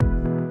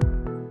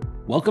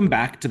Welcome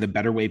back to the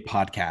Better Way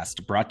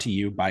podcast brought to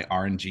you by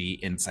R&G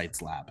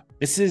Insights Lab.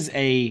 This is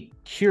a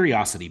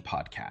curiosity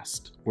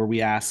podcast where we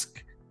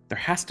ask, there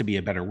has to be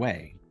a better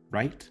way,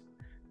 right?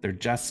 There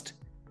just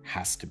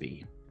has to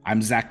be.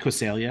 I'm Zach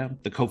Coseglia,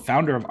 the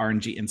co-founder of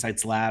R&G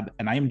Insights Lab,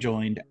 and I am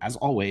joined, as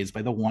always,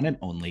 by the one and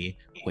only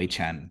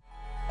Chen.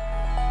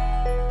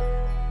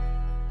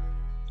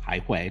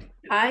 Hi, Hui.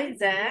 Hi,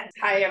 Zach.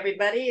 Hi,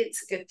 everybody.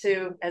 It's good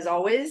to, as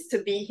always,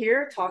 to be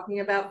here talking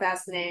about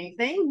fascinating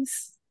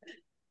things.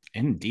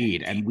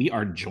 Indeed. And we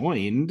are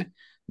joined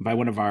by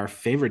one of our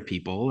favorite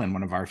people and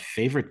one of our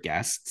favorite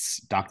guests,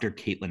 Dr.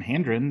 Caitlin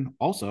Handron,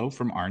 also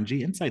from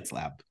R&G Insights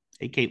Lab.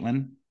 Hey,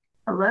 Caitlin.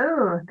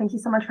 Hello. Thank you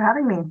so much for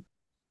having me.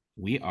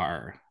 We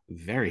are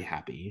very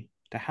happy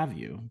to have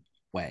you.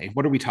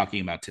 What are we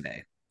talking about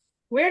today?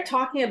 We're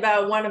talking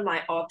about one of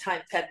my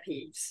all-time pet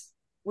peeves,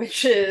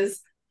 which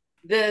is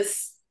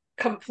this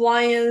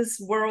compliance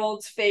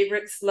world's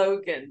favorite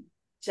slogan,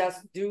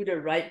 just do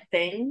the right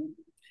thing.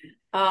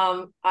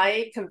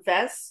 I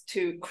confess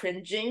to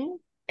cringing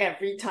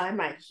every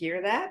time I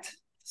hear that.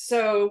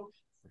 So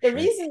the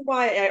reason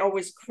why I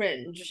always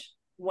cringe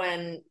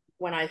when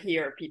I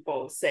hear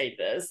people say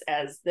this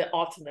as the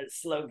ultimate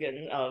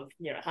slogan of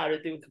how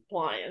to do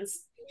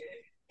compliance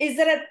is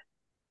that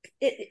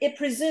it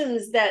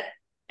presumes that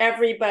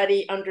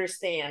everybody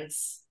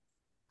understands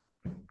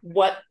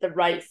what the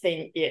right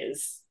thing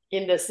is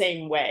in the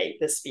same way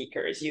the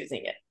speaker is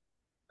using it.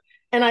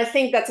 And I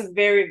think that's a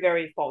very,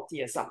 very faulty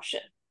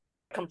assumption.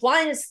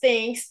 Compliance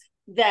thinks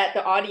that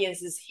the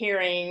audience is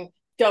hearing,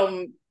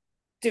 don't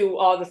do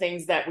all the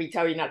things that we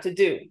tell you not to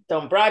do.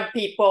 Don't bribe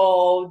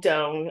people,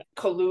 don't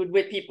collude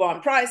with people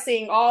on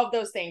pricing, all of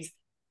those things.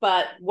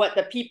 But what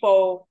the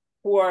people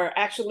who are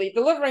actually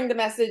delivering the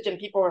message and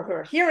people who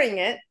are hearing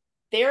it,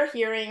 they're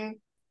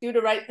hearing do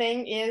the right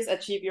thing is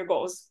achieve your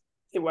goals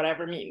through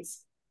whatever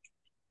means.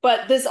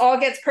 But this all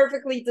gets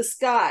perfectly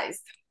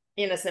disguised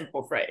in a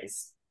simple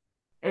phrase.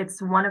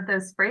 It's one of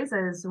those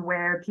phrases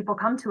where people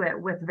come to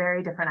it with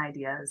very different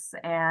ideas.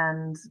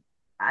 And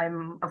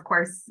I'm, of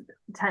course,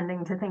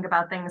 tending to think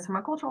about things from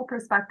a cultural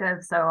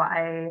perspective. So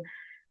I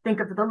think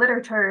of the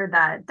literature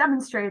that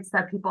demonstrates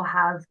that people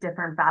have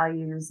different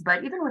values.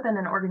 But even within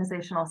an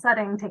organizational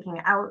setting, taking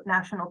out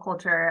national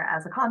culture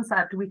as a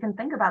concept, we can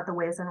think about the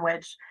ways in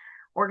which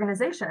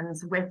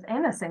organizations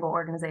within a single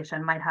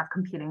organization might have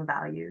competing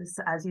values.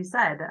 As you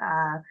said,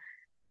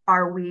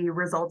 are we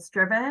results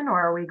driven, or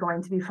are we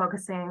going to be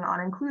focusing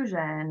on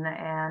inclusion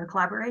and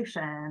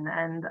collaboration?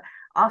 And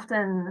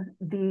often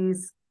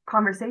these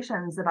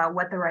conversations about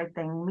what the right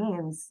thing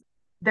means,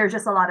 there's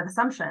just a lot of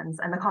assumptions,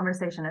 and the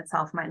conversation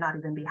itself might not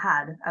even be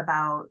had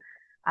about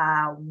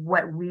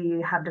what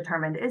we have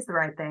determined is the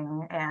right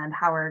thing and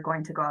how we're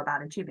going to go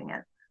about achieving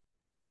it.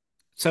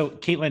 So,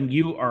 Caitlin,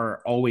 you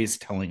are always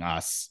telling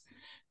us,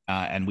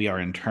 and we are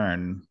in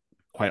turn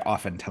quite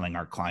often telling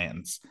our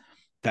clients,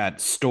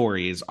 that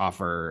stories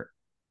offer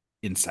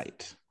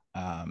insight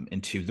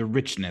into the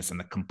richness and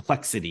the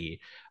complexity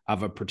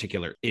of a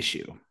particular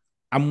issue.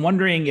 I'm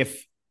wondering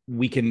if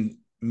we can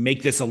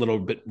make this a little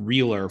bit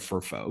realer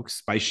for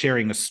folks by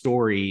sharing a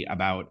story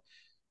about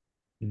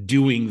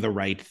doing the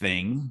right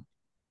thing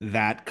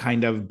that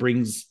kind of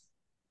brings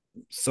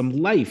some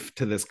life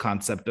to this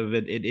concept of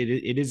it.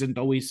 It isn't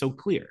always so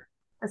clear.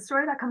 A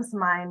story that comes to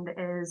mind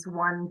is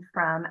one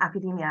from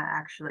academia,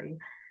 actually,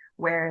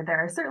 where there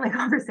are certainly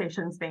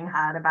conversations being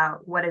had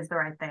about what is the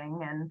right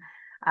thing and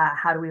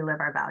how do we live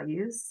our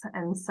values.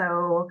 And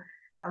so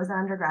I was an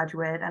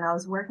undergraduate and I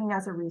was working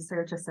as a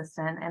research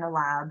assistant in a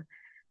lab.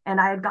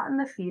 And I had gotten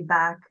the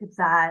feedback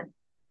that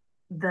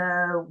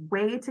the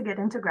way to get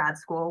into grad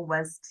school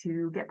was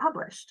to get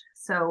published.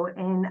 So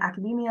in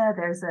academia,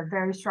 there's a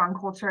very strong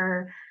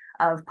culture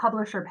of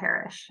publish or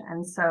perish.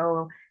 And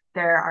so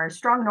there are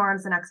strong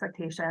norms and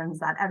expectations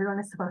that everyone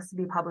is supposed to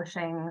be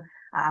publishing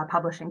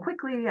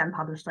quickly and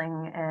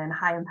publishing in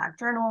high impact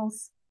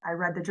journals. I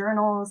read the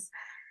journals,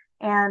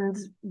 and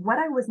what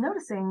I was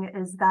noticing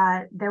is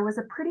that there was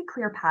a pretty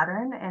clear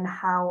pattern in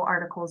how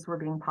articles were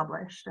being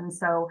published. And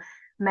so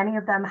many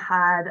of them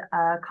had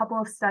a couple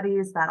of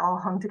studies that all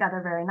hung together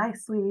very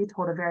nicely,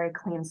 told a very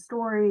clean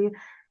story,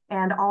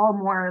 and all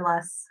more or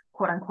less,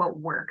 quote unquote,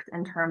 worked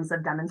in terms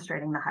of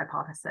demonstrating the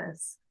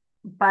hypothesis.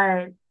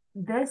 But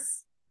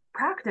this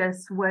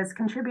practice was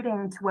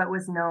contributing to what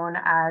was known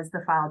as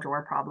the file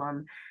drawer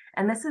problem.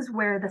 And this is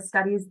where the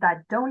studies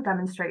that don't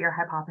demonstrate your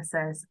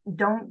hypothesis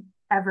don't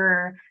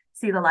ever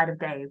see the light of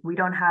day. We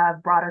don't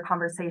have broader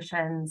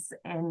conversations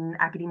in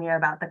academia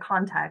about the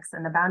context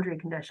and the boundary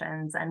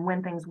conditions and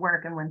when things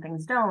work and when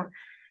things don't,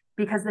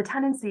 because the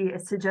tendency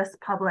is to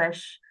just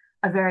publish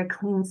a very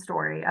clean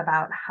story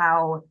about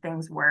how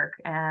things work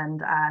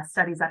and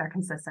studies that are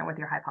consistent with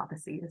your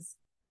hypotheses.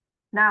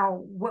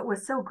 Now, what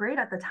was so great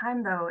at the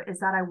time, though, is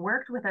that I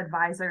worked with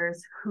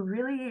advisors who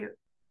really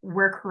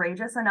were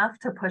courageous enough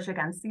to push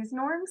against these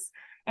norms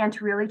and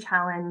to really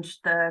challenge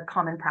the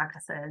common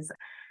practices.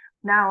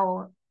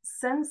 Now,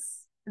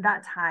 since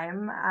that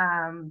time,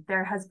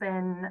 there has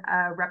been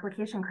a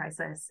replication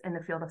crisis in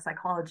the field of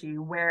psychology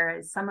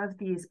where some of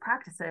these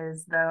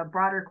practices, the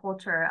broader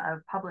culture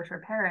of publish or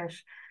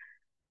perish,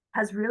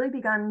 has really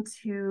begun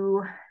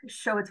to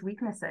show its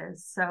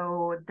weaknesses.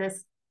 So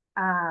this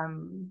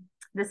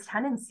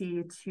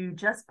tendency to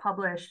just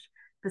publish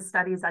the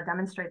studies that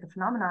demonstrate the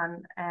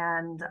phenomenon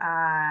and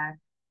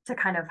to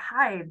kind of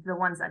hide the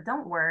ones that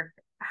don't work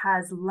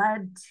has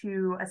led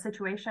to a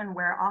situation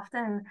where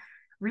often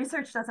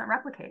research doesn't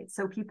replicate.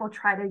 So people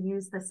try to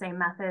use the same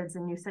methods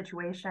in new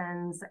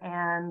situations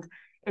and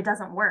it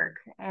doesn't work.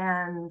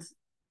 And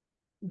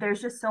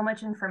there's just so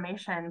much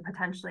information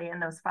potentially in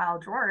those file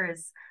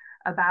drawers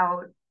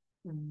about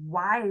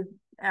why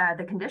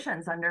the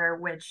conditions under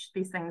which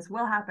these things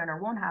will happen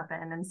or won't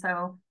happen. And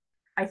so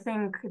I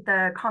think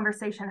the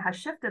conversation has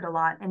shifted a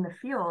lot in the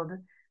field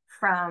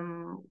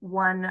from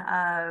one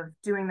of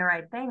doing the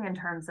right thing in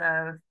terms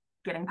of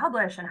getting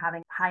published and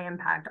having high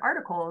impact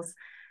articles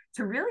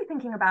to really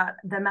thinking about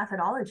the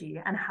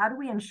methodology and how do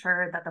we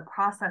ensure that the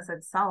process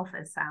itself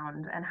is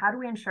sound and how do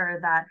we ensure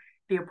that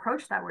the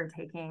approach that we're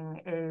taking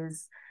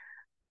is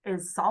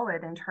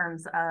solid in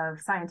terms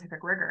of scientific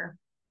rigor.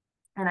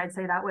 And I'd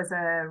say that was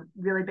a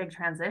really big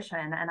transition.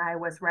 And I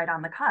was right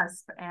on the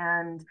cusp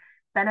and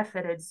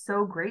benefited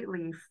so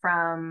greatly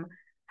from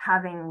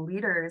having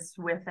leaders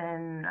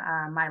within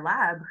my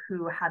lab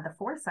who had the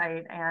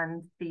foresight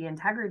and the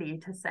integrity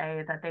to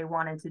say that they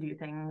wanted to do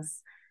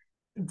things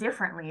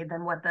differently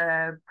than what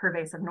the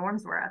pervasive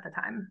norms were at the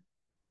time.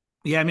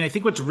 Yeah, I mean, I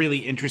think what's really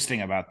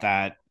interesting about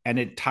that, and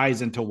it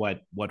ties into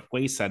what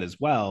Hui said as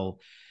well,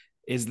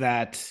 is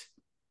that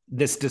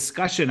this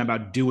discussion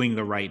about doing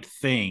the right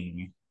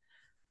thing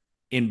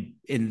in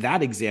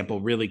that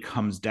example really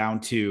comes down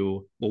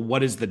to, well,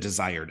 what is the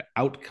desired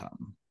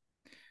outcome?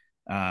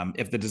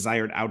 If the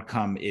desired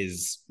outcome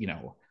is,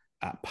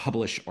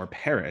 publish or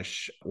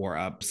perish, or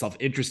a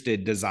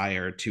self-interested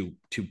desire to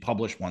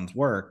publish one's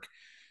work,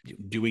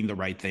 doing the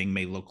right thing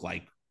may look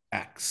like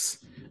X.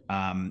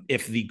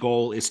 If the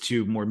goal is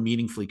to more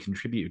meaningfully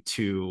contribute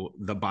to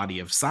the body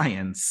of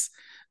science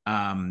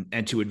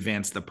and to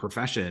advance the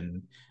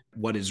profession,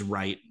 what is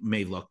right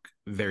may look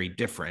very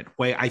different.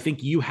 Wei, I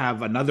think you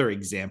have another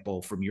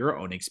example from your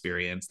own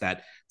experience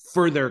that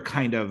further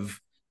kind of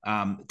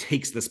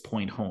takes this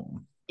point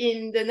home.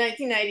 In the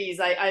 1990s,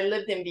 I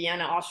lived in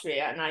Vienna,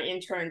 Austria, and I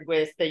interned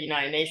with the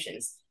United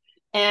Nations.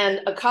 And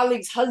a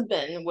colleague's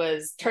husband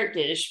was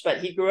Turkish, but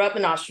he grew up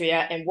in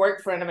Austria and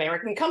worked for an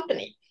American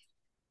company.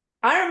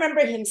 I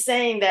remember him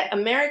saying that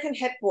American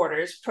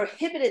headquarters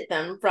prohibited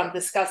them from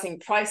discussing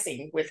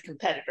pricing with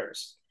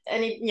competitors.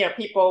 Any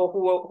people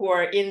who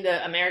are in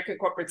the American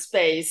corporate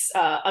space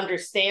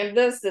understand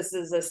this. This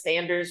is a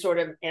standard sort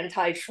of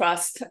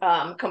antitrust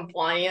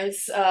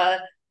compliance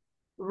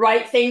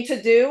right thing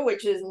to do,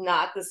 which is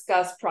not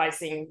discuss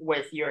pricing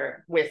with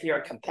your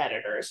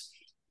competitors.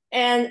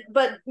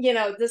 But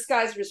this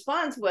guy's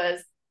response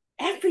was,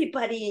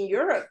 everybody in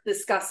Europe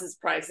discusses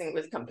pricing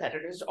with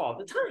competitors all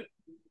the time.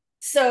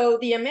 So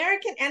the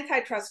American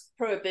antitrust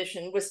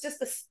prohibition was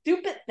just a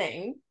stupid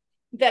thing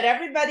that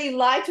everybody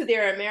lied to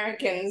their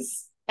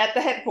Americans at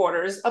the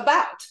headquarters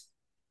about.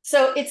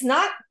 So it's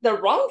not the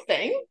wrong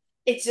thing.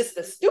 It's just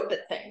a stupid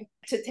thing.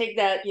 To take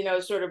that,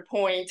 sort of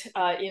point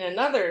in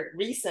another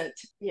recent,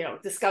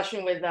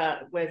 discussion with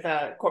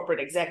a corporate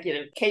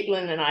executive,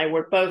 Caitlin and I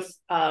were both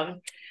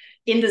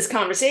in this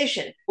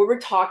conversation. We were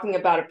talking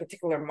about a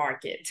particular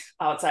market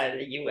outside of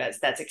the US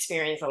that's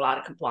experienced a lot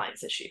of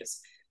compliance issues.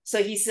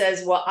 So he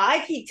says, well,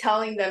 I keep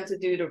telling them to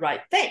do the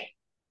right thing.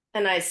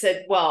 And I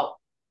said, well,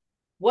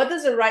 what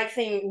does the right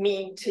thing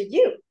mean to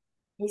you?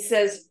 He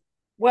says,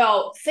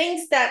 well,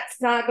 things that's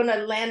not going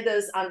to land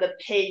us on the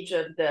page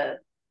of the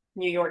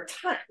New York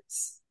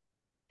Times.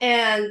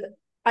 And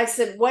I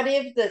said, what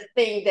if the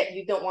thing that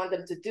you don't want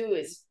them to do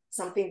is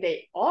something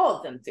all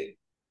of them do?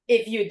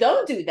 If you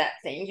don't do that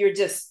thing, you're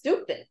just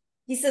stupid.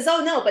 He says,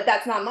 oh, no, but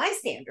that's not my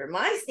standard.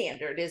 My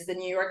standard is the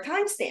New York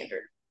Times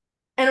standard.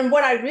 And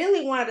what I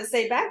really wanted to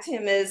say back to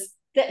him is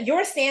that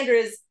your standard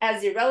is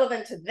as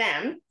irrelevant to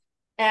them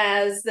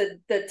as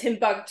the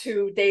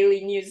Timbuktu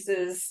Daily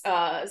News's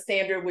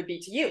standard would be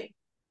to you.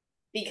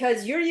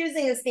 Because you're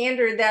using a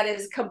standard that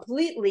is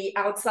completely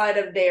outside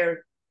of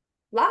their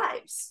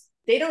lives.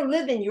 They don't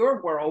live in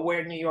your world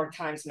where New York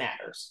Times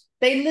matters.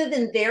 They live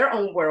in their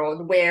own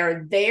world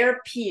where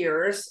their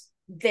peers,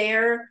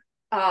 their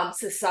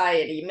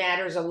society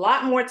matters a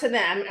lot more to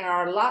them and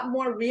are a lot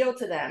more real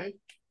to them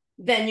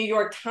than New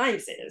York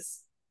Times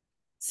is.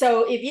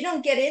 So if you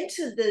don't get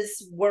into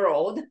this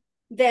world,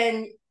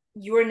 then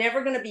you're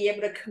never going to be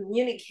able to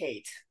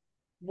communicate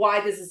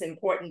why this is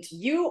important to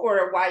you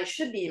or why it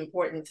should be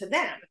important to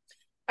them.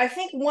 I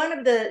think one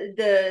of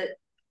the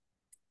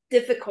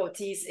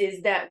difficulties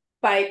is that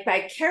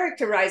by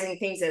characterizing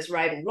things as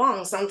right and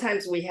wrong,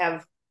 sometimes we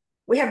have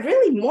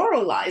really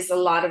moralized a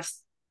lot of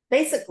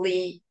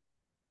basically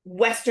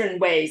Western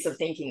ways of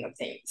thinking of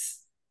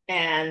things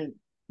and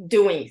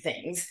doing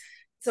things.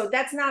 So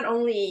that's not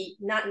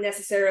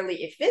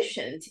necessarily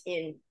efficient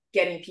in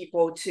getting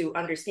people to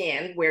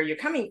understand where you're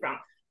coming from.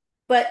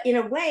 But in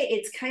a way,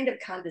 it's kind of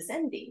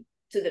condescending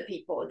to the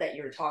people that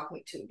you're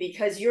talking to,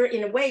 because you're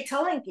in a way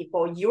telling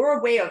people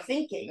your way of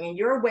thinking and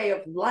your way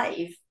of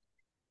life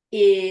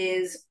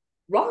is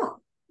wrong.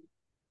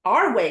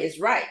 Our way is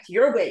right.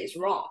 Your way is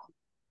wrong.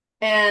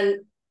 And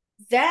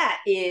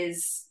that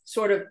is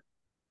sort of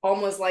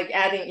almost like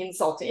adding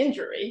insult to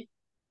injury.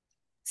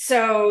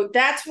 So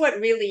that's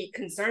what really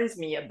concerns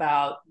me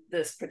about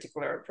this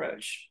particular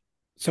approach.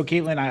 So,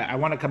 Caitlin, I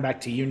want to come back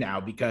to you now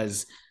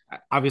because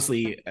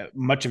obviously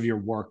much of your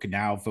work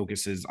now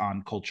focuses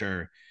on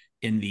culture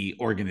in the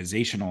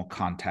organizational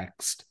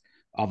context.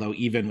 Although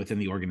even within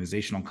the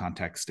organizational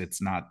context,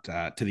 it's not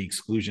to the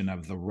exclusion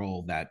of the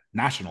role that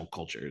national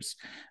cultures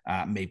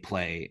may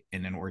play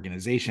in an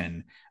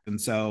organization.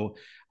 And so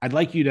I'd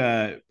like you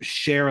to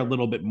share a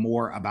little bit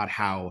more about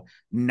how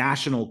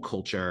national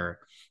culture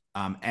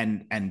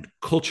and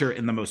culture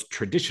in the most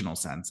traditional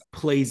sense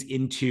plays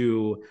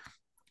into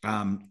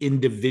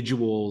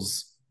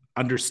individuals'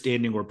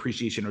 understanding or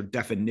appreciation or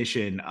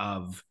definition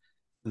of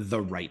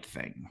the right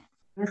thing.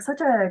 It's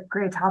such a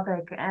great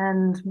topic,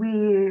 and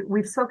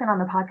we've spoken on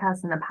the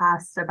podcast in the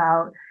past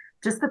about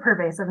just the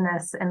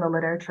pervasiveness in the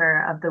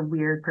literature of the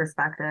weird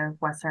perspective,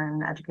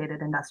 Western,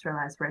 educated,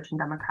 industrialized, rich, and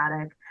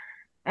democratic.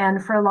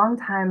 And for a long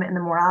time in the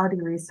morality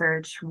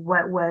research,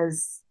 what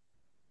was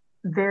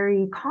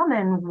very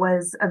common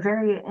was a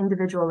very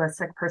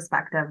individualistic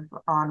perspective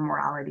on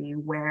morality,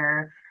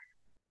 where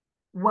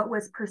what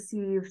was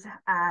perceived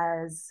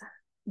as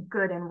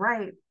good and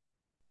right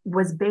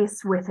was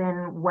based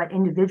within what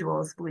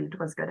individuals believed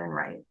was good and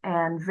right,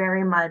 and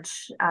very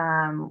much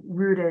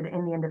rooted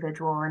in the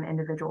individual and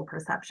individual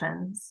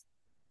perceptions.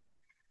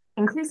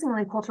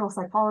 Increasingly, cultural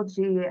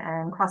psychology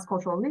and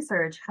cross-cultural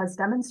research has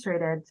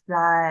demonstrated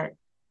that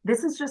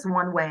this is just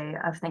one way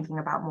of thinking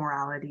about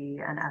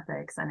morality and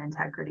ethics and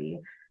integrity.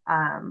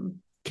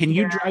 Can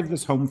you drive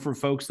this home for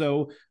folks,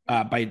 though,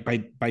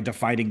 by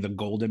defining the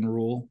golden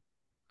rule?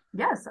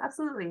 Yes,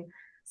 absolutely.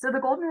 So the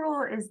golden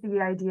rule is the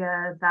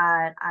idea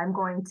that I'm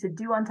going to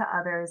do unto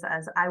others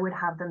as I would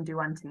have them do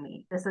unto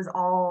me. This is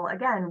all,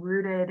 again,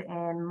 rooted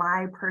in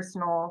my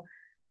personal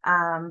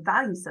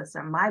value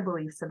system, my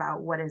beliefs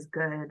about what is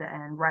good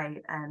and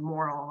right and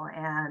moral.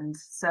 And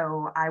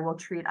so I will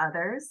treat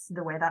others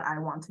the way that I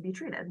want to be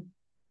treated.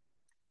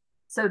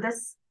 So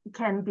this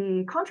can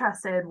be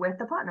contrasted with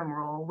the platinum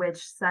rule,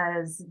 which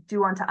says,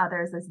 do unto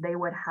others as they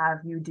would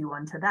have you do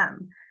unto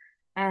them.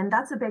 And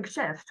that's a big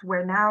shift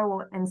where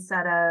now,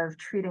 instead of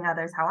treating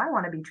others how I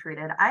want to be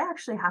treated, I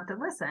actually have to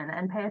listen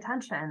and pay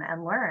attention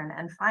and learn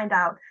and find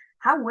out,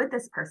 how would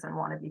this person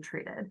want to be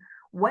treated?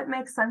 What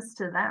makes sense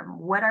to them?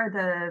 What are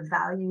the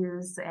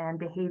values and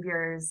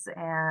behaviors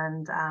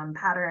and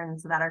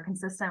patterns that are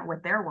consistent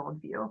with their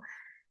worldview?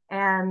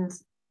 And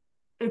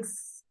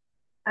it's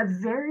a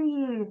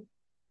very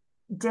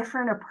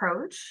different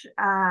approach.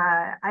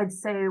 I'd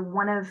say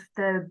one of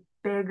the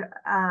big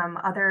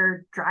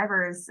other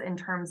drivers in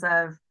terms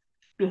of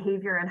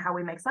behavior and how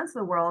we make sense of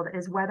the world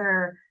is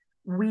whether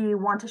we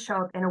want to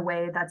show up in a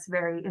way that's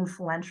very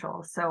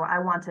influential. So I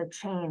want to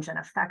change and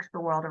affect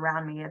the world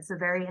around me. It's a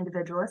very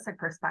individualistic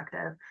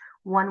perspective,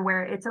 one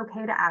where it's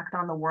okay to act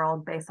on the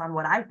world based on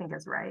what I think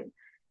is right.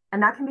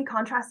 And that can be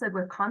contrasted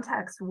with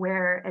context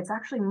where it's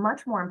actually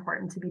much more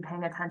important to be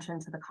paying attention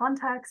to the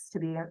context, to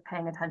be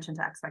paying attention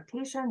to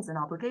expectations and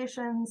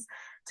obligations,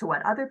 to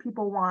what other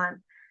people want.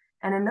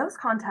 And in those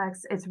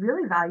contexts, it's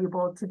really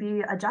valuable to be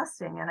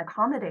adjusting and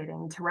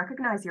accommodating, to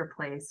recognize your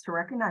place, to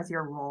recognize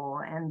your role,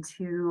 and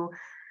to,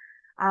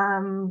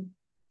 fall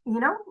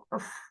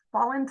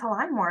into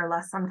line more or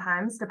less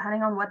sometimes,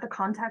 depending on what the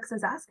context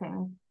is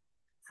asking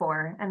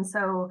for. And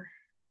so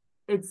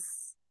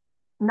it's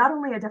not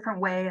only a different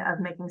way of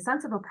making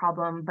sense of a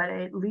problem, but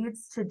it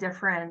leads to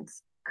different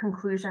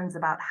conclusions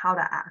about how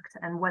to act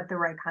and what the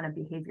right kind of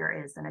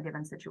behavior is in a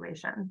given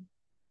situation.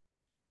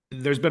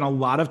 There's been a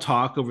lot of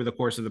talk over the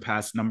course of the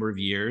past number of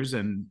years,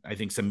 and I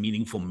think some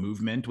meaningful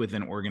movement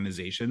within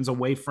organizations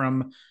away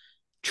from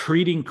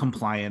treating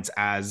compliance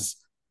as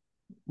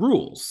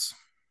rules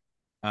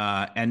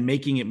and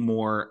making it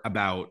more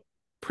about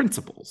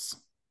principles.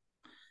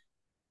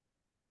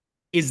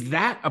 Is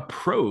that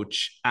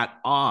approach at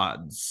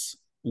odds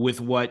with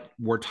what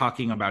we're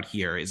talking about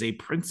here? Is a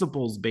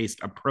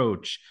principles-based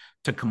approach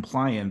to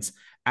compliance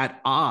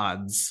at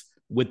odds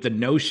with the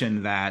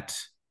notion that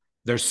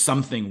there's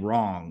something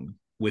wrong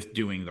with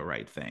doing the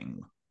right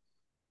thing?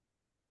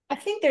 I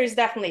think there's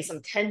definitely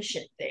some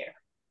tension there,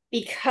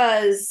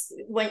 because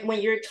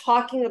when you're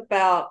talking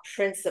about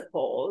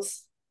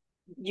principles,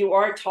 you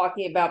are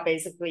talking about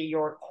basically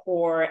your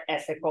core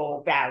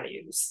ethical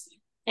values,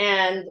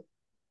 and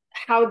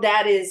how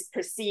that is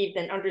perceived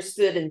and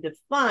understood and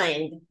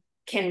defined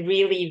can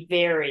really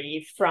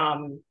vary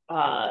from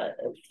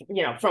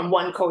from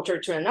one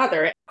culture to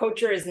another.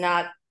 Culture is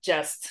not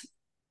just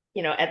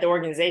at the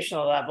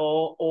organizational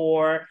level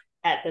or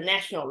at the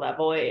national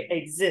level. It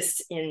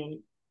exists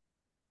in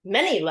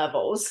many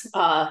levels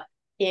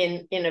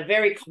in a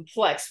very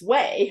complex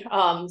way.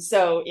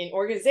 So in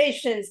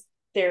organizations,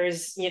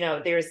 there's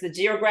the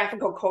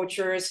geographical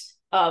cultures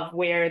of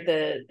where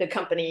the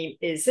company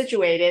is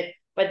situated,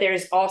 but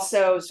there's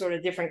also sort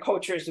of different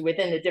cultures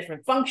within the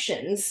different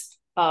functions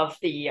of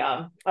the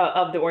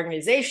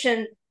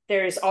organization.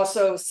 There's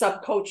also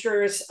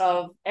subcultures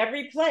of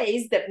every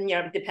place that,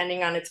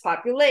 depending on its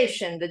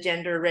population, the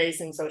gender, race,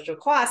 and social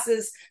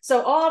classes.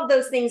 So all of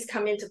those things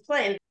come into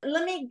play. And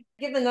let me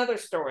give another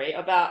story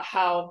about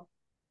how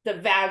the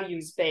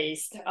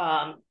values-based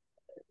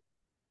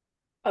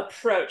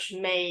approach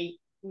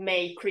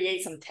may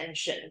create some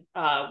tension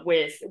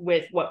with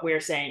what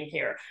we're saying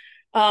here.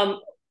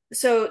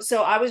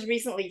 So I was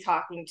recently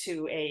talking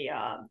to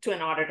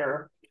an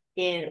auditor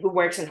who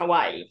works in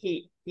Hawaii.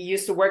 He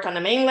used to work on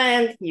the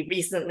mainland. He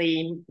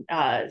recently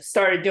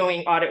started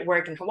doing audit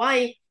work in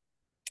Hawaii.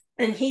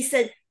 And he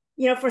said,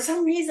 for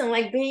some reason,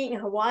 like being in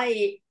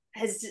Hawaii,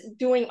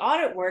 doing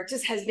audit work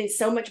just has been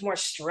so much more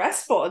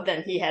stressful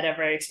than he had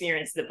ever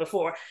experienced it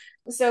before.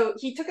 So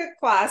he took a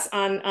class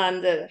on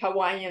the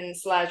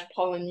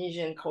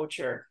Hawaiian/Polynesian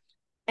culture.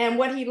 And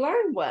what he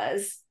learned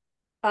was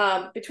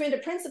between the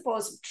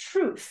principles of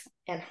truth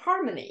and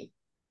harmony,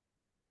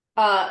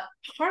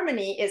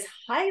 harmony is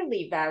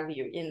highly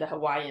valued in the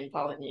Hawaiian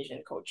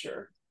Polynesian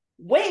culture,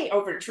 way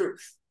over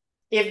truth.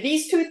 If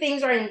these two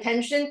things are in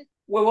tension,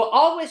 we will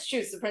always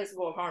choose the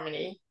principle of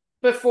harmony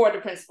before the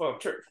principle of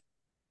truth.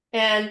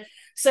 And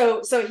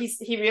so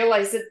he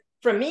realized that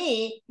for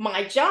me,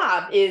 my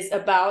job is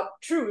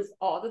about truth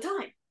all the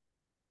time.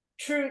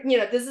 Truth,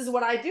 this is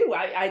what I do.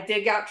 I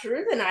dig out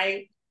truth and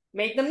I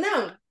make them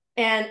known.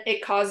 And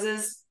it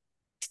causes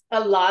a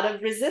lot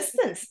of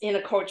resistance in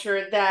a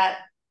culture that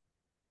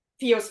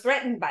feels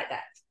threatened by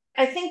that.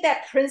 I think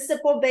that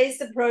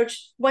principle-based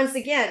approach, once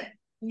again,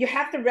 you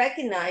have to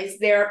recognize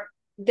there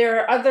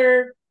are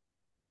other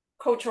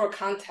cultural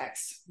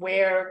contexts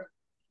where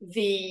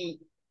the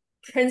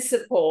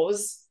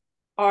principles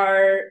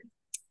are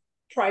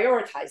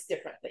prioritized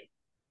differently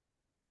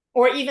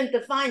or even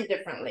defined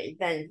differently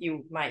than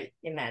you might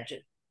imagine.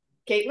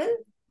 Caitlin?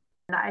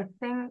 I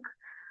think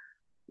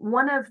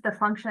one of the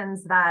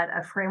functions that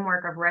a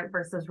framework of right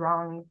versus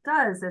wrong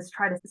does is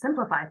try to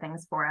simplify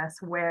things for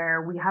us,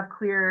 where we have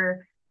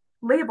clear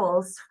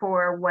labels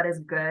for what is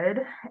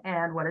good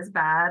and what is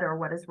bad, or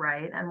what is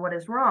right and what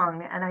is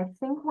wrong. And I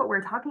think what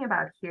we're talking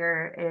about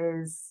here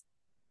is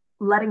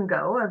letting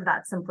go of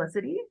that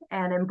simplicity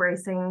and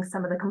embracing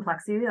some of the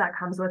complexity that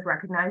comes with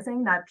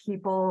recognizing that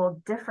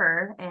people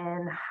differ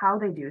in how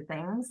they do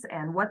things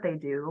and what they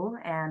do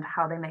and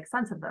how they make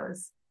sense of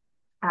those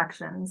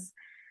actions.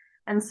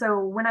 And so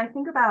when I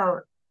think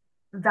about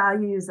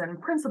values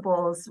and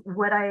principles,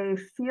 what I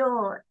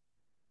feel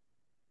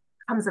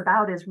comes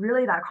about is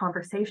really that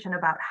conversation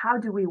about how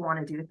do we want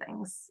to do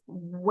things?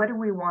 What do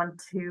we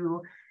want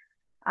to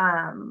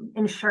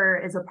ensure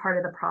is a part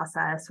of the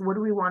process? What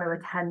do we want to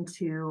attend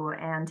to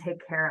and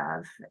take care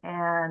of?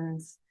 And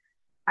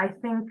I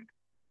think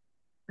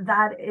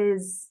that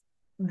is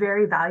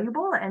very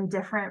valuable and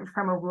different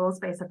from a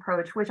rules-based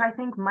approach, which I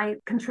think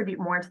might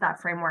contribute more to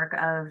that framework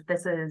of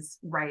this is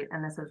right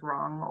and this is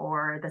wrong,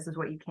 or this is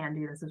what you can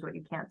do, this is what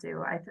you can't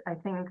do. I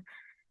think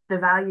the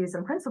values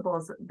and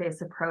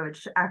principles-based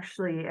approach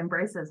actually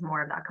embraces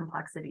more of that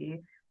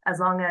complexity, as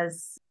long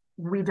as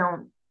we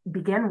don't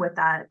begin with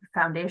that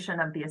foundation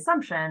of the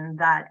assumption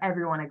that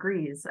everyone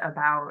agrees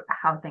about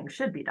how things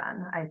should be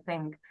done. I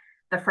think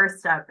the first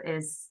step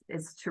is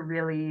to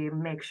really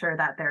make sure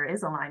that there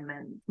is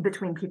alignment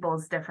between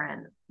people's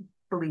different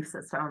belief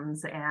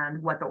systems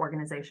and what the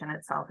organization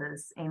itself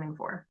is aiming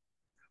for.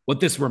 What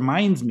this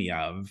reminds me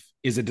of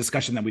is a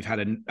discussion that we've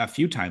had a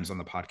few times on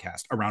the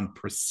podcast around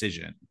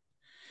precision.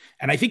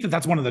 And I think that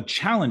that's one of the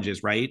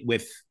challenges, right,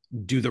 with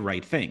do the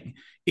right thing.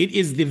 It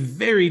is the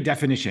very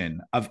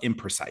definition of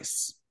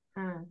imprecise.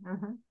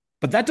 Mm-hmm.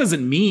 But that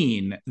doesn't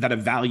mean that a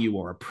value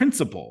or a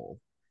principle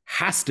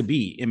has to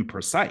be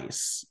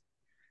imprecise.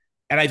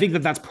 And I think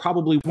that that's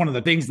probably one of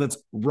the things that's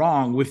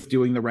wrong with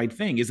doing the right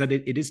thing, is that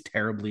it is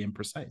terribly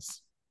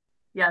imprecise.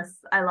 Yes,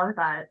 I love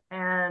that.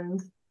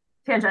 And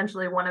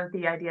tangentially, one of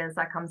the ideas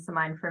that comes to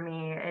mind for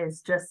me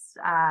is just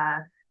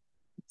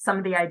some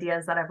of the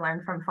ideas that I've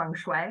learned from feng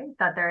shui,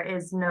 that there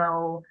is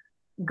no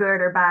good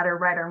or bad or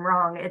right or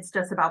wrong. It's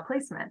just about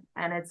placement.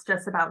 And it's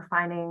just about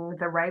finding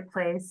the right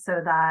place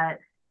so that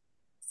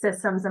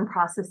systems and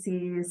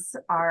processes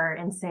are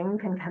in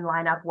sync and can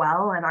line up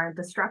well and aren't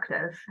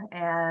destructive.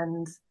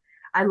 And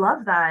I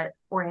love that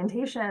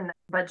orientation,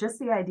 but just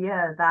the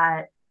idea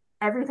that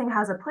everything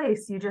has a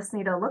place, you just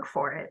need to look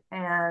for it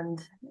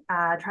and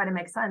try to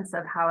make sense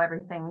of how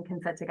everything can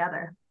fit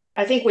together.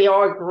 I think we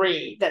all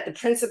agree that the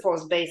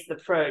principles-based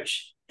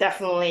approach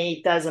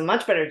definitely does a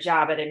much better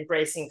job at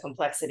embracing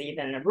complexity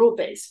than a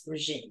rule-based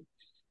regime.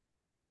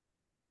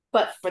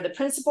 But for the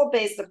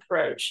principle-based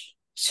approach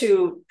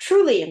to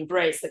truly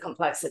embrace the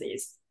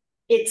complexities,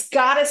 it's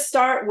got to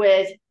start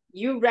with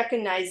you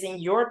recognizing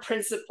your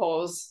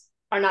principles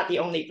are not the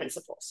only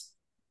principles.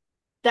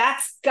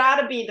 That's got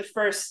to be the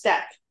first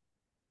step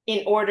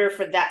in order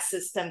for that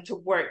system to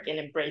work in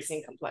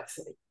embracing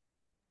complexity.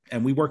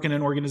 And we work in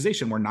an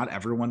organization where not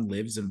everyone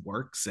lives and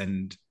works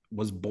and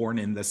was born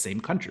in the same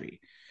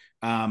country.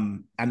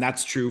 And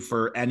that's true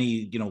for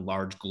any,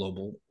 large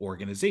global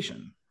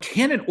organization.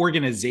 Can an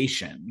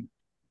organization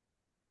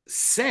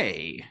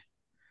say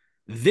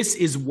this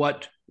is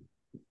what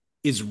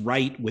is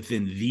right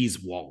within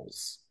these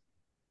walls?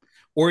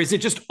 Or is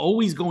it just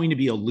always going to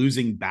be a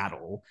losing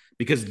battle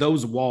because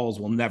those walls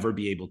will never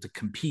be able to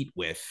compete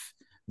with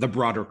the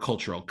broader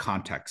cultural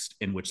context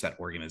in which that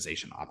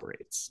organization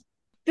operates?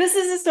 This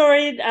is a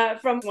story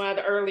from one of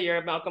the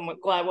earlier Malcolm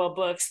Gladwell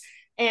books,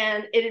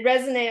 and it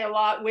resonated a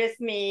lot with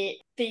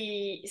me.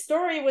 The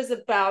story was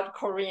about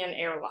Korean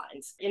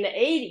Airlines. In the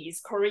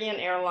 80s, Korean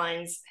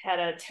Airlines had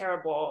a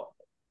terrible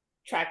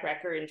track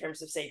record in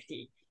terms of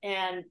safety.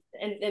 And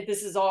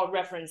this is all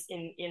referenced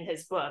in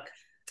his book.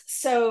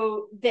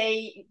 So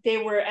they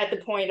were at the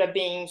point of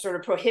being sort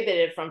of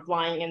prohibited from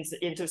flying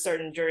into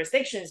certain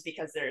jurisdictions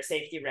because of their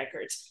safety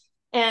records.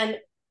 And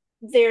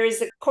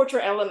there's a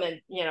cultural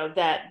element,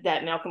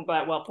 that Malcolm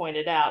Gladwell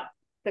pointed out.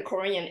 The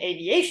Korean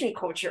aviation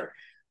culture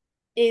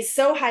is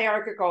so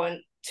hierarchical,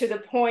 and to the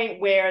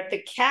point where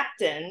the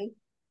captain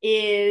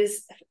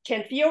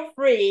can feel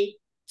free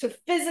to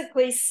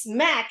physically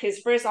smack his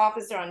first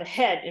officer on the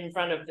head in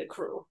front of the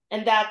crew,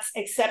 and that's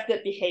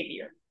accepted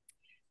behavior.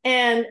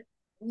 And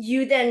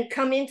you then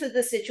come into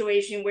the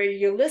situation where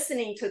you're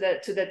listening to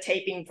the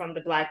taping from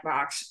the black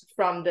box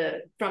from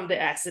the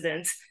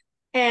accident,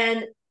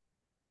 and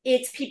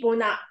it's people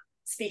not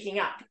speaking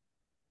up.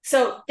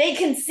 So they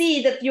can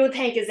see the fuel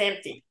tank is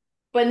empty,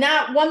 but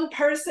not one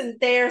person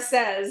there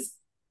says,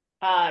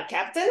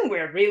 Captain,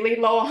 we're really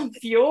low on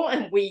fuel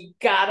and we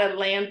gotta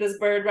land this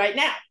bird right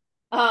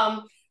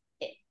now.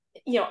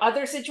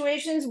 Other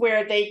situations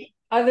where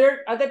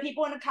other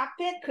people in the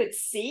cockpit could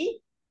see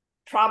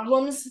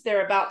problems.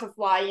 They're about to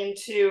fly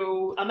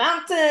into a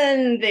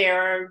mountain. They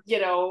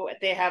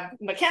have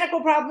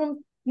mechanical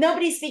problems.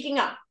 Nobody's speaking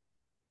up.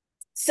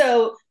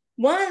 So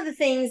one of the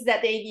things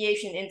that the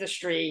aviation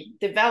industry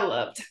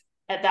developed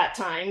at that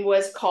time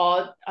was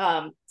called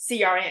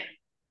CRM,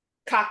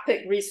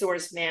 Cockpit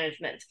Resource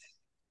Management.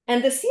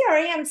 And the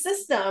CRM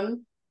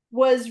system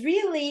was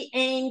really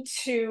aimed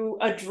to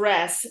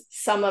address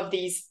some of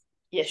these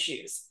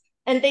issues.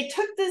 And they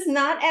took this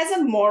not as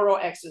a moral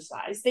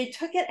exercise, they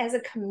took it as a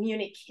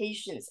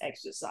communications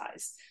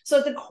exercise.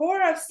 So the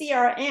core of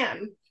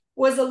CRM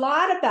was a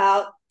lot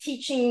about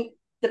teaching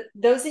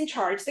those in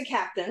charge, the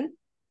captain,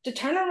 to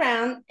turn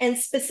around and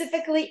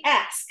specifically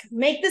ask,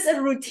 make this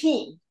a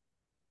routine.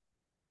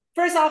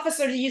 First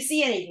officer, do you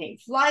see anything?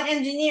 Flight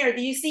engineer,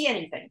 do you see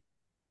anything?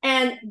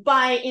 And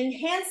by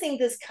enhancing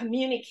this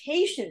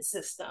communication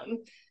system,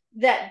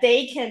 that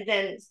they can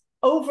then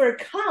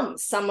overcome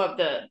some of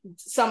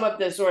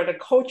the sort of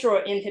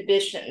cultural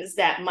inhibitions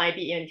that might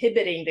be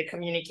inhibiting the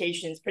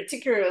communications,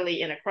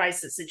 particularly in a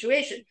crisis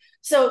situation.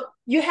 So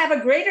you have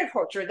a greater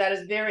culture that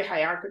is very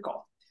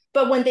hierarchical.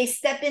 But when they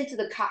step into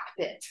the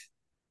cockpit,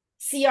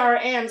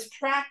 CRM's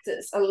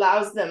practice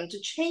allows them to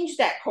change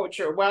that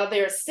culture while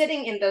they're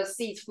sitting in those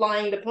seats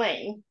flying the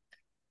plane,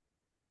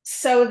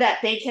 so that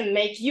they can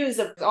make use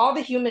of all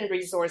the human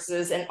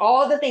resources and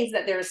all the things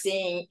that they're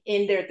seeing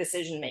in their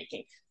decision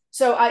making.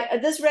 So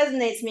this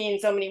resonates me in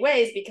so many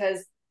ways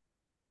because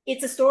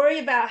it's a story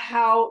about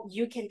how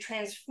you can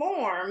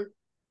transform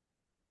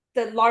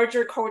the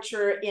larger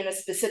culture in a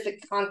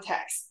specific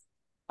context.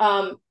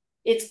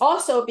 It's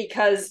also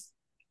because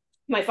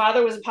my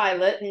father was a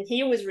pilot and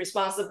he was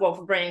responsible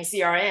for bringing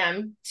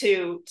CRM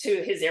to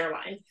his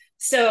airline.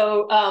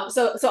 So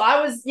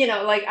I was,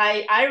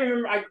 I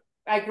remember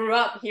I grew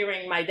up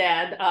hearing my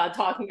dad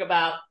talking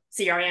about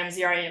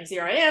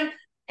CRM.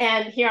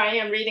 And here I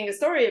am reading a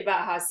story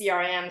about how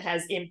CRM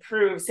has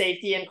improved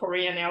safety, and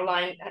Korean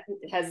Airline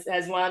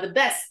has one of the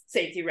best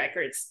safety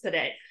records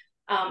today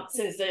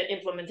since the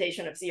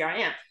implementation of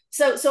CRM.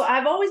 So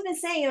I've always been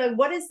saying,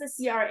 what is the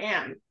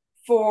CRM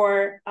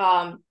for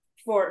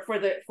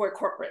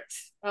corporate?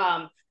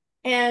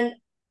 And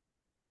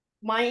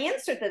my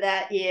answer to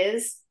that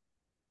is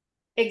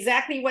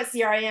exactly what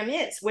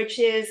CRM is, which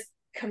is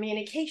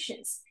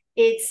communications.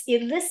 It's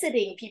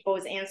eliciting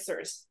people's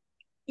answers,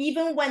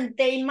 even when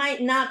they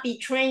might not be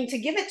trained to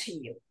give it to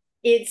you.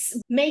 It's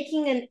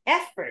making an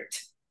effort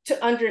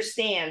to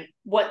understand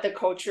what the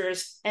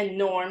cultures and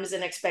norms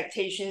and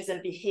expectations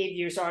and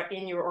behaviors are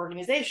in your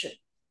organization.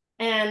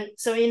 And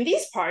so in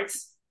these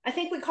parts, I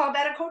think we call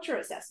that a culture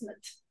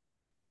assessment.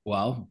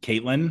 Well,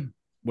 Caitlin,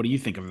 what do you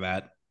think of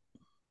that?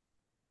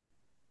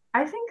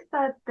 I think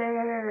that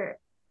there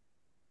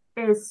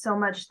is so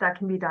much that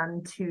can be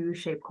done to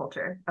shape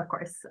culture. Of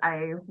course,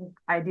 I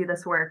do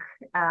this work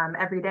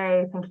every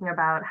day, thinking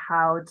about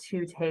how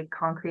to take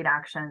concrete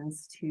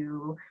actions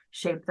to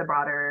shape the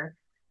broader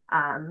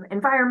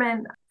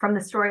environment. From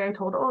the story I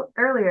told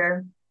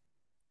earlier,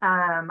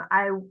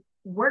 I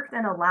worked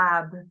in a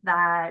lab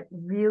that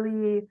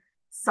really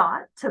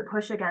sought to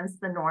push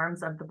against the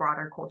norms of the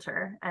broader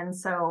culture. And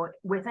so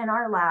within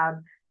our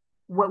lab,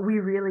 what we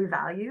really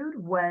valued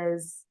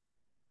was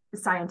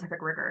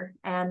scientific rigor.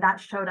 And that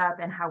showed up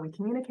in how we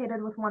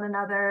communicated with one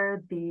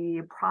another,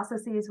 the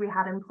processes we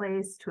had in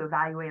place to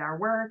evaluate our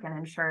work and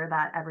ensure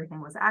that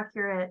everything was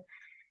accurate.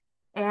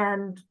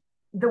 And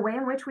the way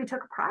in which we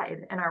took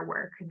pride in our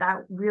work,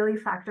 that really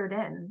factored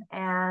in.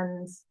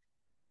 And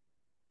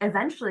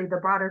eventually the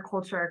broader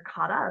culture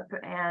caught up,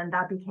 and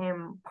that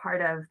became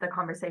part of the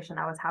conversation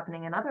that was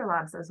happening in other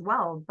labs as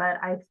well. But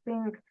I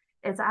think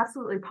it's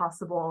absolutely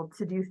possible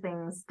to do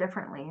things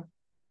differently.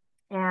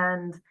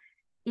 And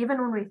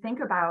even when we think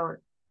about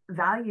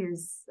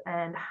values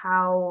and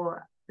how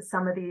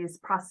some of these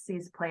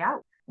processes play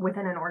out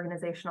within an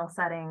organizational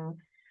setting,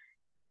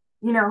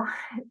 you know,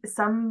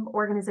 some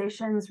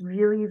organizations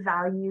really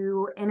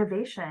value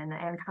innovation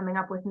and coming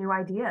up with new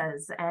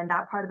ideas. And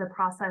that part of the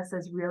process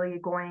is really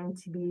going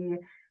to be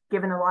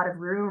given a lot of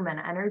room and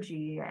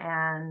energy,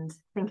 and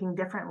thinking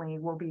differently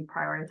will be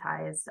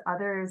prioritized.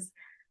 Others,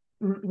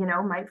 you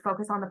know, might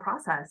focus on the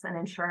process and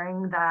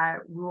ensuring that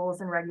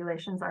rules and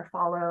regulations are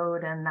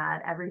followed and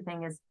that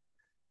everything is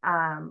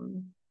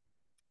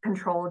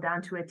controlled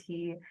down to a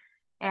T.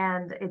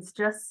 And it's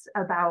just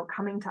about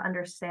coming to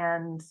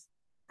understand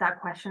that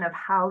question of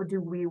how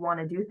do we want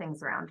to do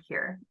things around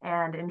here,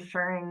 and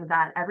ensuring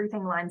that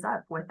everything lines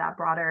up with that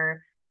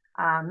broader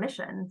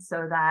mission,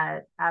 so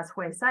that, as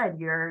Hui said,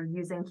 you're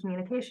using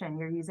communication,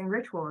 you're using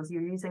rituals,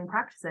 you're using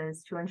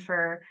practices to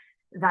ensure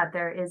that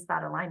there is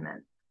that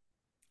alignment.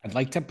 I'd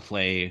like to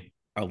play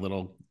a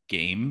little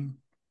game.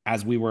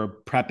 As we were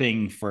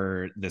prepping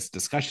for this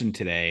discussion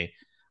today,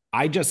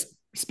 I just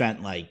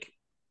spent like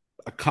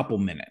a couple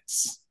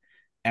minutes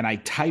and I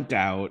typed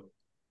out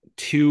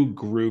two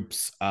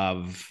groups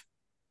of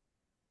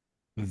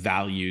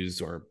values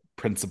or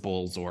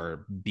principles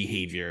or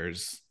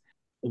behaviors.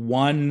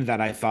 One that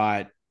I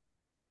thought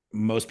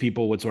most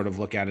people would sort of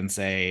look at and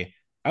say,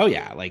 oh,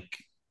 yeah, like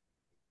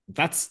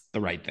that's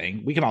the right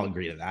thing. We can all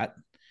agree to that.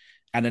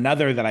 And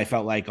another that I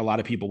felt like a lot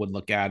of people would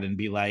look at and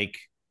be like,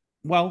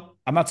 well,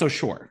 I'm not so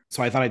sure.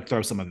 So I thought I'd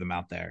throw some of them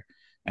out there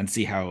and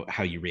see how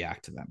you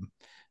react to them.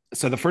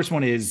 So the first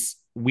one is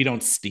we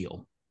don't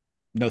steal,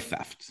 no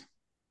theft.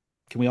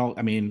 Could we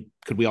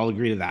all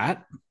agree to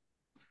that?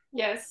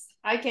 Yes,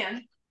 I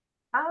can.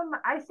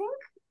 I think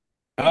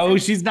Oh,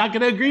 she's not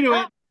going to agree to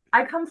it.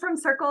 I come from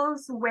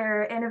circles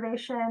where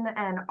innovation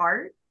and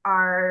art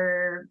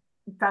are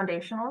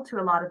foundational to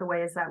a lot of the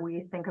ways that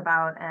we think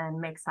about and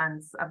make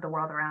sense of the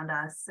world around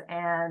us.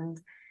 And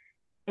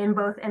in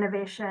both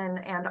innovation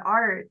and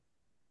art,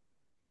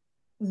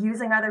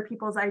 using other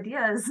people's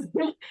ideas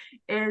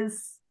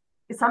is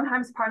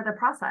sometimes part of the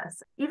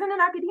process. Even in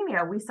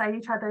academia, we cite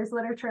each other's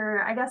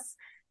literature. I guess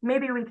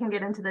maybe we can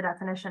get into the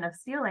definition of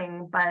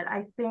stealing, but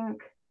I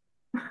think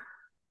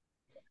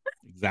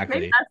exactly,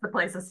 maybe that's the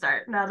place to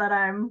start now that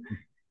I'm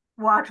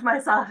walked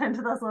myself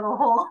into this little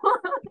hole.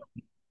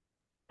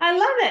 I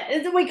love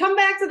it. We come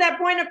back to that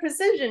point of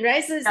precision,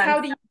 right? So it's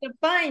how do you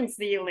define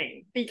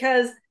stealing?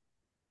 Because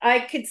I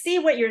could see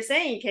what you're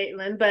saying,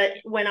 Caitlin, but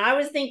when I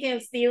was thinking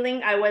of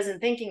stealing, I wasn't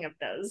thinking of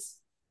those.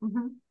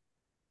 Mm-hmm.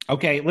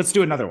 Okay, let's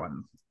do another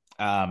one.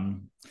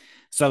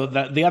 So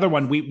the other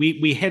one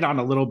we hit on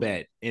a little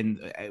bit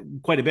in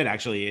quite a bit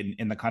actually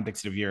in the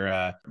context of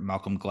your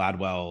Malcolm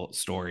Gladwell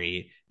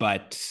story,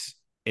 but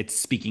it's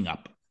speaking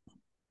up.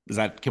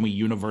 Can we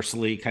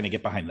universally kind of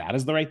get behind that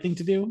as the right thing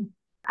to do?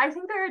 I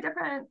think there are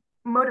different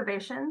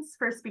motivations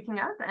for speaking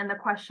up, and the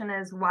question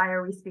is, why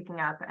are we speaking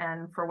up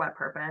and for what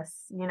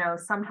purpose? You know,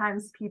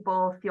 sometimes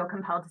people feel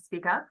compelled to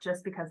speak up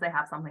just because they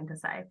have something to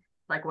say,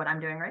 like what I'm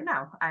doing right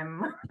now.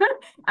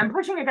 I'm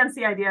pushing against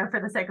the idea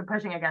for the sake of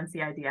pushing against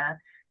the idea.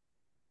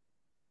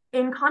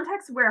 In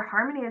contexts where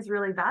harmony is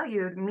really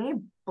valued, me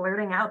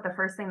blurting out the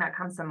first thing that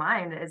comes to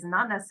mind is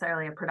not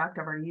necessarily a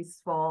productive or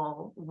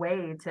useful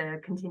way to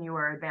continue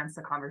or advance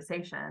the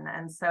conversation.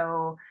 And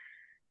so,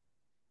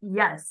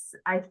 yes,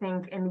 I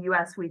think in the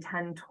US, we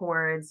tend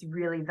towards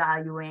really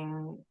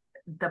valuing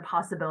the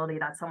possibility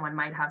that someone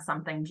might have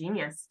something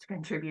genius to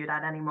contribute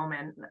at any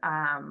moment.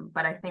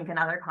 But I think in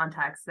other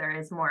contexts, there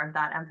is more of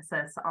that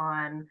emphasis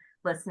on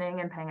listening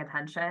and paying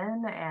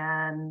attention,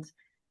 and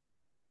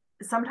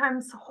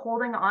sometimes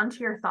holding on to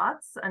your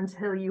thoughts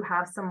until you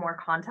have some more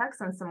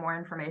context and some more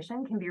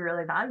information can be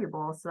really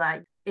valuable, so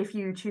that if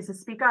you choose to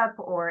speak up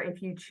or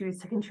if you choose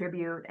to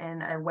contribute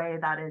in a way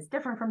that is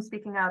different from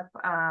speaking up,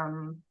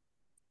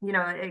 you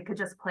know, it could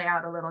just play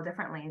out a little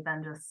differently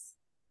than just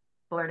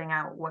blurting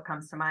out what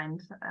comes to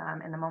mind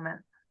in the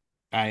moment.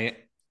 I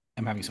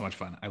am having so much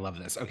fun. I love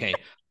this. Okay.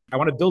 I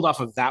want to build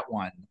off of that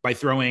one by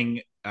throwing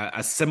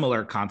a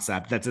similar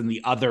concept that's in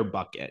the other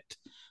bucket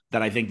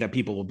that I think that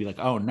people will be like,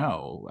 oh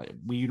no,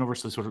 we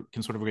universally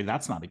can agree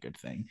that's not a good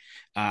thing.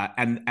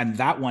 And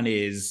that one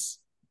is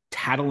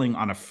tattling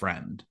on a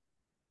friend.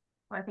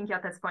 Well, I think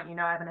at this point, you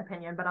know, I have an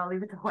opinion, but I'll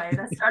leave it to Hui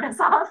to start us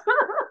off.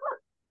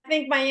 I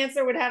think my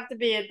answer would have to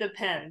be it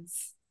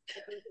depends.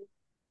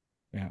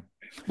 Yeah.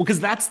 Well, because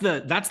that's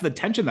the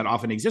tension that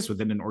often exists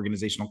within an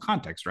organizational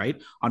context,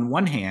 right? On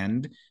one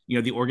hand, you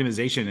know, the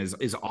organization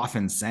is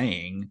often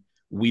saying,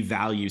 we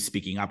value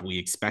speaking up. We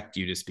expect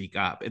you to speak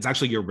up. It's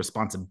actually your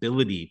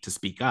responsibility to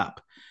speak up.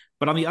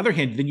 But on the other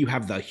hand, then you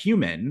have the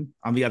human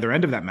on the other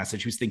end of that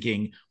message who's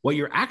thinking, what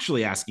you're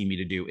actually asking me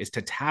to do is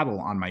to tattle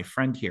on my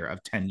friend here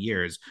of 10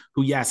 years,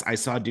 who, yes, I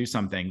saw do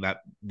something that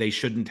they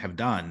shouldn't have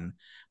done.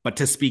 But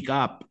to speak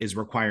up is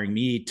requiring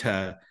me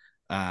to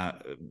uh,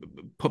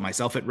 put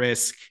myself at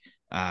risk,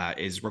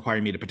 is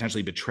requiring me to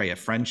potentially betray a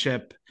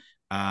friendship,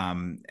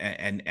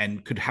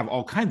 and could have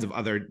all kinds of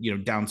other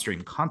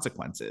downstream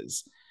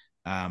consequences.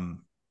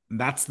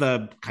 That's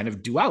the kind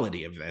of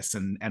duality of this,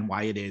 and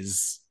why it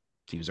is,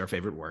 to use our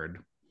favorite word,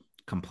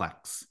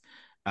 complex.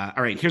 All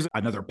right, here's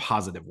another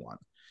positive one: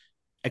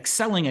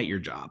 excelling at your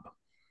job.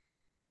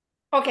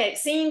 Okay,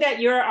 seeing that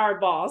you're our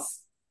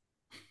boss,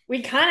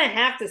 we kind of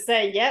have to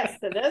say yes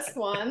to this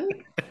one.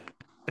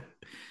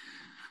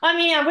 I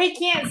mean, we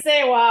can't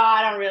say, well,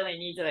 I don't really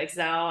need to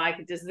excel. I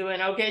could just do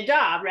an okay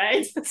job,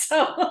 right?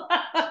 So,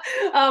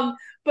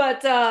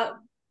 but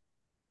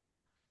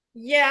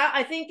yeah,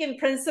 I think in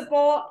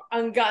principle,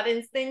 on gut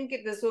instinct,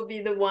 this will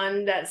be the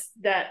one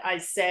that I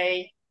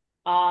say,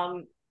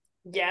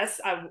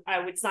 yes, I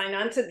would sign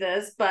on to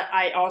this, but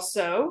I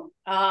also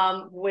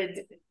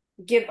would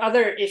give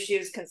other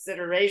issues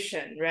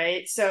consideration,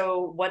 right?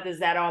 So what does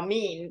that all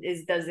mean?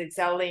 Does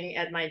excelling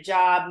at my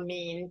job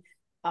mean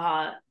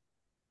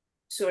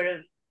sort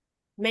of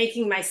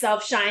making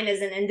myself shine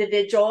as an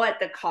individual at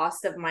the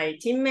cost of my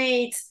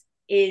teammates?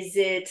 Is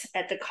it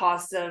at the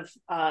cost of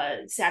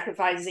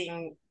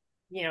sacrificing,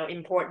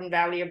 important,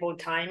 valuable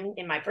time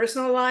in my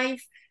personal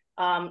life?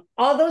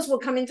 All those will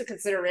come into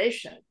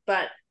consideration.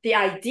 But the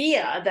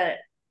idea that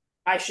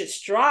I should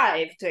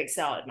strive to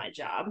excel at my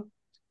job,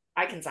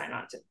 I can sign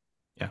on to.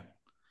 Yeah.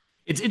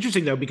 It's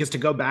interesting though, because to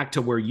go back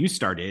to where you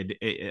started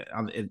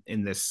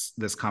in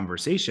this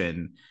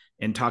conversation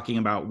and talking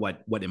about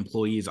what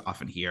employees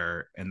often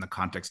hear in the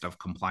context of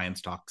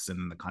compliance talks and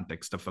in the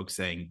context of folks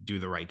saying do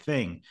the right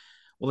thing.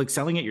 Well,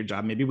 excelling at your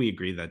job, maybe we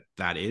agree that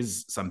that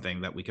is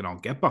something that we can all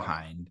get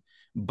behind.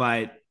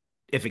 But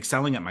if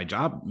excelling at my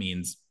job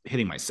means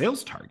hitting my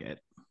sales target,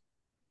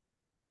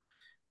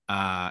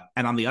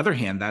 and on the other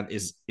hand, that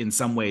is in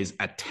some ways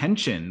a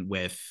tension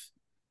with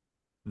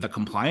the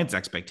compliance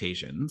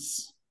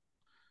expectations,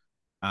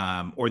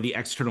 or the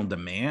external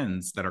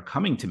demands that are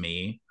coming to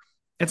me,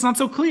 it's not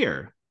so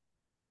clear.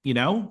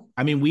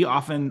 I mean, we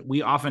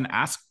often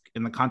ask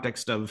in the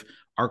context of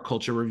our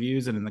culture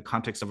reviews and in the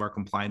context of our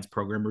compliance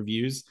program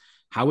reviews,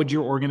 how would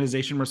your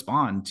organization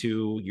respond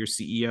to your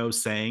CEO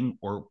saying,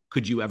 or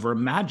could you ever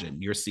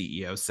imagine your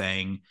CEO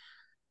saying,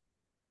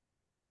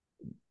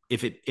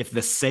 if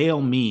the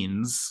sale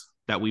means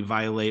that we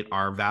violate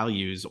our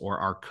values or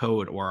our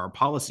code or our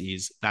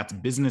policies, that's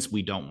business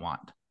we don't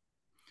want.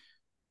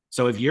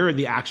 So if you're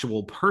the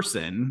actual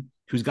person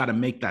who's got to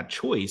make that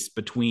choice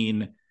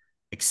between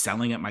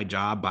excelling at my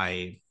job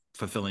by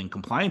fulfilling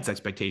compliance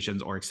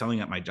expectations or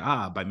excelling at my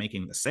job by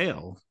making the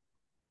sale,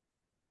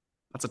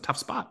 that's a tough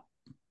spot.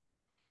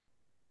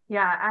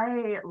 Yeah,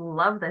 I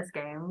love this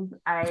game.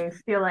 I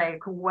feel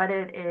like what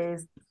it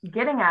is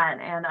getting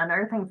at and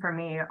unearthing for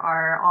me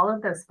are all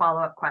of those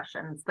follow-up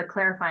questions, the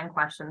clarifying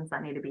questions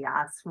that need to be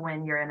asked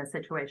when you're in a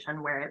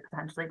situation where it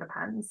potentially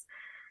depends.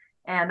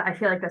 And I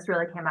feel like this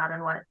really came out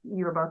in what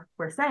you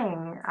were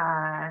saying.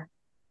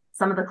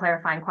 Some of the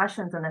clarifying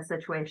questions in this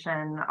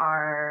situation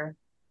are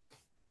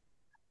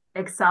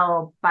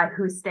excel by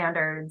whose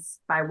standards,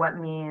 by what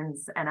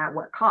means, and at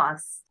what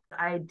costs.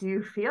 I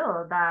do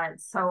feel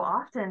that so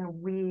often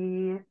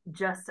we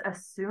just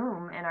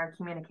assume in our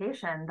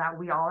communication that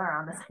we all are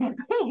on the same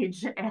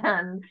page,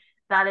 and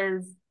that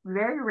is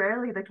very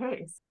rarely the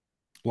case.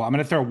 Well, I'm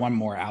going to throw one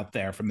more out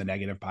there from the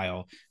negative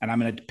pile, and I'm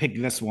going to pick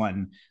this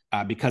one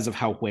because of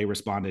how Hui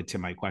responded to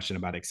my question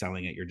about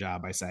excelling at your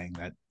job by saying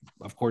that,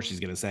 of course, she's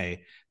going to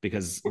say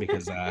because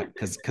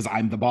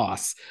I'm the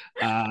boss,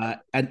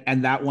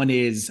 and that one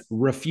is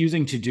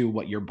refusing to do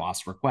what your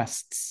boss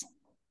requests.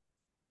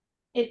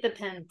 It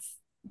depends.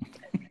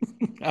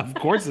 Of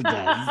course it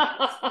does.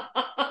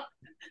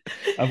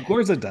 Of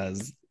course it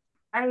does.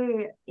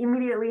 I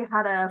immediately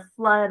had a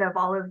flood of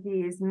all of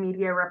these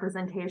media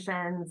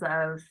representations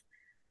of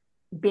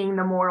being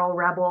the moral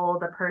rebel,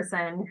 the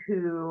person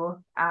who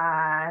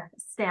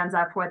stands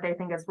up for what they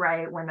think is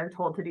right when they're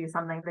told to do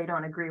something they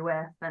don't agree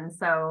with. And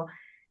so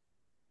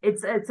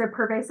it's a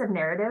pervasive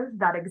narrative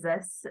that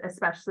exists,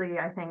 especially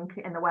I think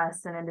in the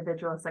West and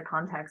individualistic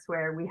context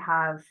where we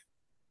have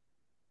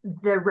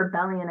the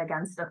rebellion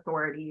against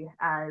authority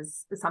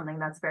as something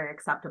that's very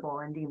acceptable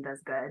and deemed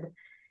as good.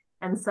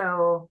 And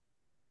so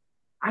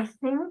I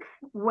think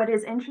what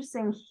is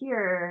interesting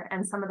here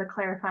and some of the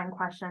clarifying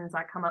questions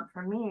that come up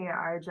for me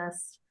are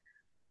just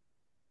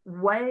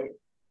what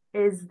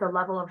is the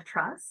level of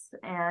trust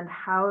and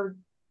how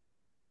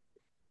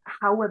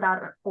would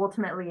that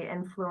ultimately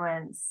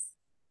influence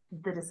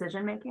the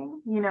decision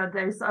making?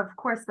 There's of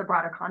course the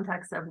broader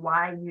context of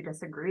why you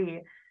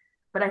disagree,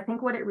 but I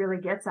think what it really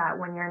gets at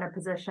when you're in a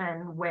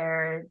position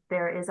where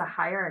there is a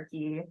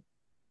hierarchy,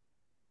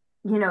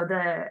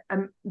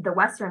 the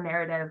Western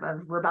narrative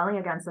of rebelling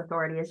against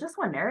authority is just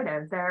one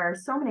narrative. There are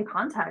so many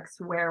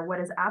contexts where what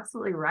is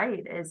absolutely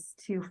right is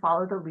to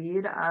follow the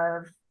lead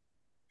of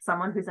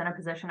someone who's in a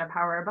position of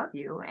power above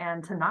you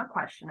and to not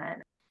question it.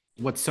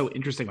 What's so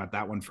interesting about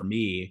that one for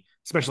me,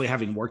 especially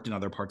having worked in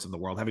other parts of the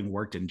world, having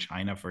worked in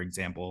China, for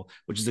example,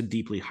 which is a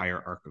deeply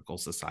hierarchical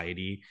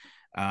society,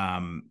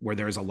 where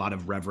there's a lot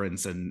of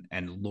reverence and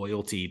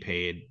loyalty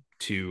paid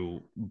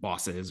to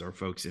bosses or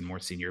folks in more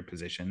senior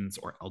positions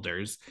or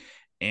elders.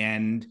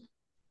 And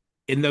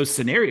in those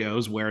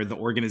scenarios where the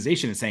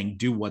organization is saying,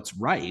 do what's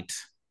right,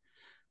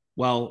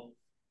 well,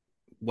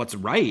 what's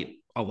right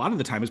a lot of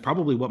the time is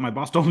probably what my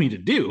boss told me to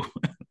do.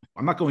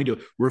 I'm not going to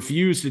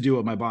refuse to do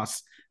what my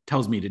boss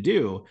tells me to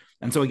do.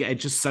 And so again,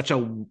 it's just such a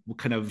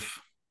kind of,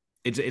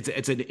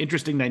 it's an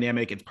interesting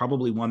dynamic. It's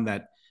probably one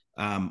that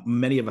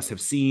many of us have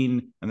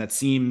seen, and that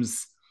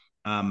seems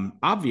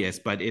obvious,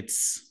 but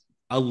it's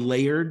a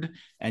layered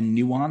and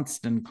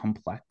nuanced and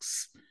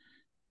complex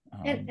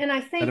and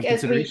I set think of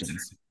as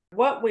considerations.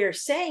 what we're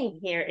saying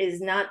here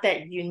is not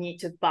that you need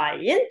to buy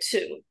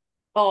into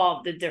all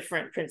of the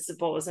different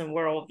principles and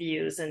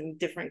worldviews and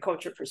different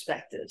culture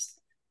perspectives.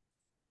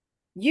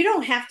 You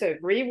don't have to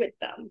agree with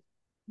them,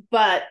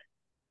 but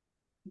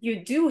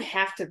you do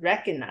have to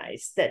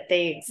recognize that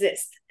they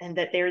exist and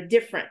that they're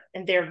different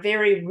and they're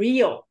very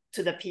real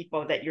to the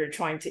people that you're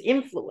trying to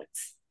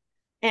influence.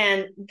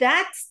 And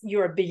that's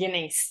your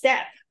beginning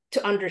step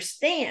to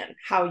understand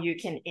how you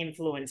can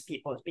influence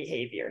people's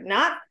behavior,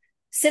 not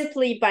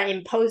simply by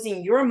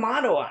imposing your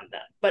model on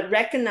them, but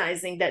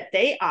recognizing that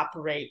they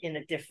operate in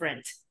a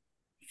different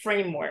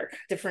framework,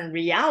 different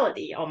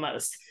reality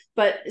almost.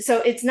 But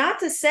so it's not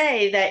to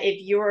say that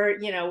if you're,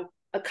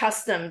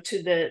 accustomed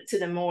to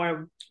the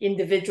more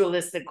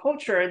individualistic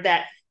culture,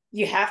 that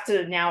you have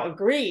to now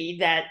agree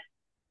that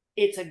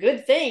it's a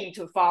good thing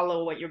to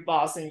follow what your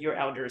boss and your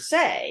elders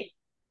say.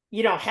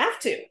 You don't have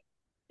to.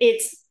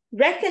 It's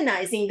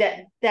recognizing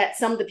that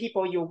some of the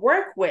people you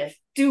work with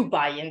do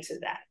buy into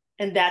that.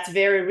 And that's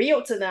very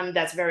real to them.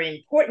 That's very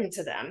important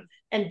to them.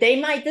 And they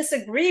might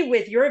disagree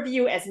with your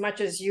view as much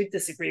as you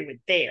disagree with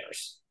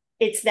theirs.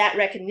 It's that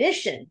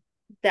recognition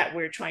that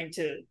we're trying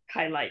to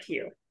highlight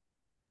here.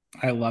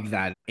 I love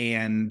that.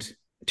 And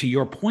to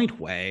your point,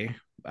 Wei,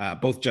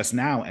 both just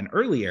now and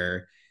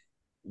earlier,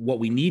 what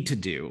we need to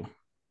do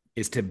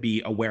is to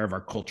be aware of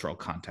our cultural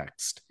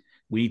context.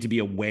 We need to be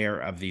aware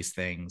of these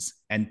things.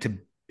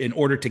 And in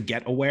order to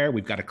get aware,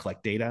 we've got to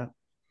collect data.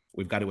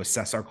 We've got to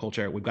assess our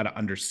culture. We've got to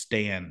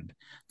understand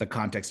the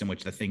context in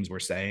which the things we're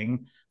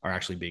saying are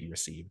actually being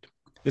received.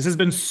 This has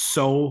been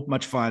so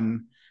much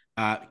fun.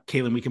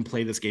 Caitlin, we can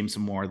play this game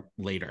some more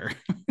later.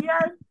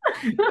 Yes.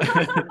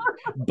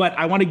 But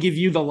I want to give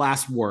you the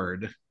last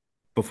word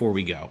before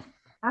we go.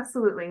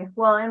 Absolutely.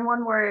 Well, in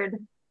one word,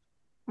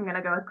 I'm going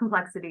to go with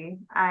complexity.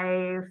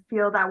 I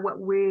feel that what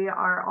we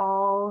are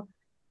all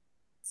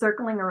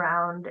circling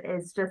around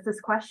is just this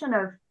question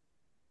of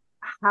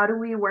how do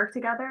we work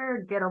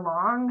together, get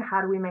along?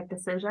 How do we make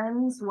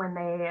decisions when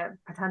they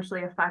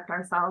potentially affect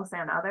ourselves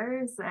and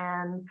others?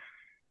 And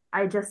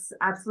I just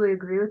absolutely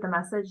agree with the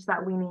message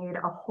that we need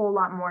a whole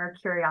lot more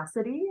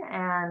curiosity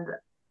and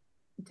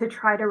to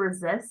try to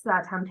resist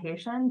that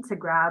temptation to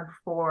grab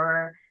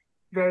for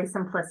very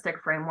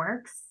simplistic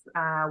frameworks,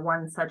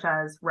 ones such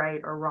as right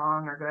or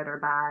wrong or good or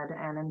bad,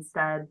 and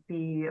instead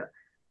be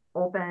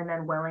open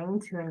and willing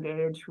to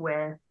engage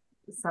with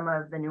some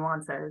of the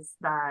nuances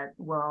that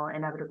will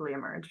inevitably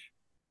emerge.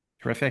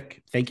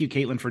 Terrific. Thank you,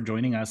 Caitlin, for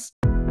joining us.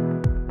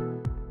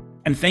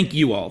 And thank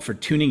you all for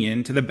tuning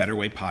in to the Better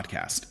Way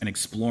podcast and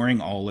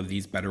exploring all of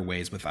these better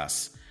ways with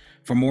us.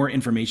 For more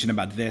information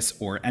about this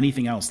or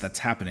anything else that's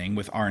happening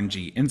with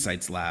RNG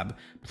Insights Lab,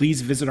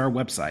 please visit our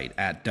website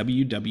at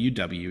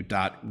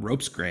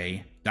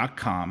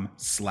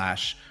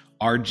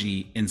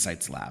www.ropesgray.com/RG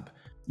Insights Lab.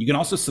 You can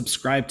also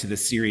subscribe to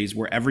this series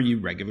wherever you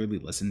regularly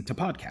listen to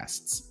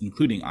podcasts,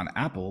 including on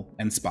Apple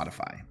and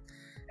Spotify.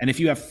 And if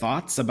you have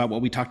thoughts about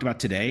what we talked about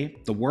today,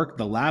 the work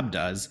the lab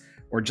does,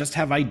 or just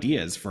have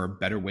ideas for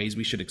better ways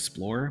we should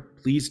explore,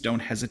 please don't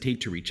hesitate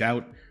to reach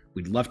out.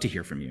 We'd love to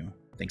hear from you.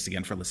 Thanks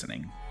again for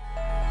listening.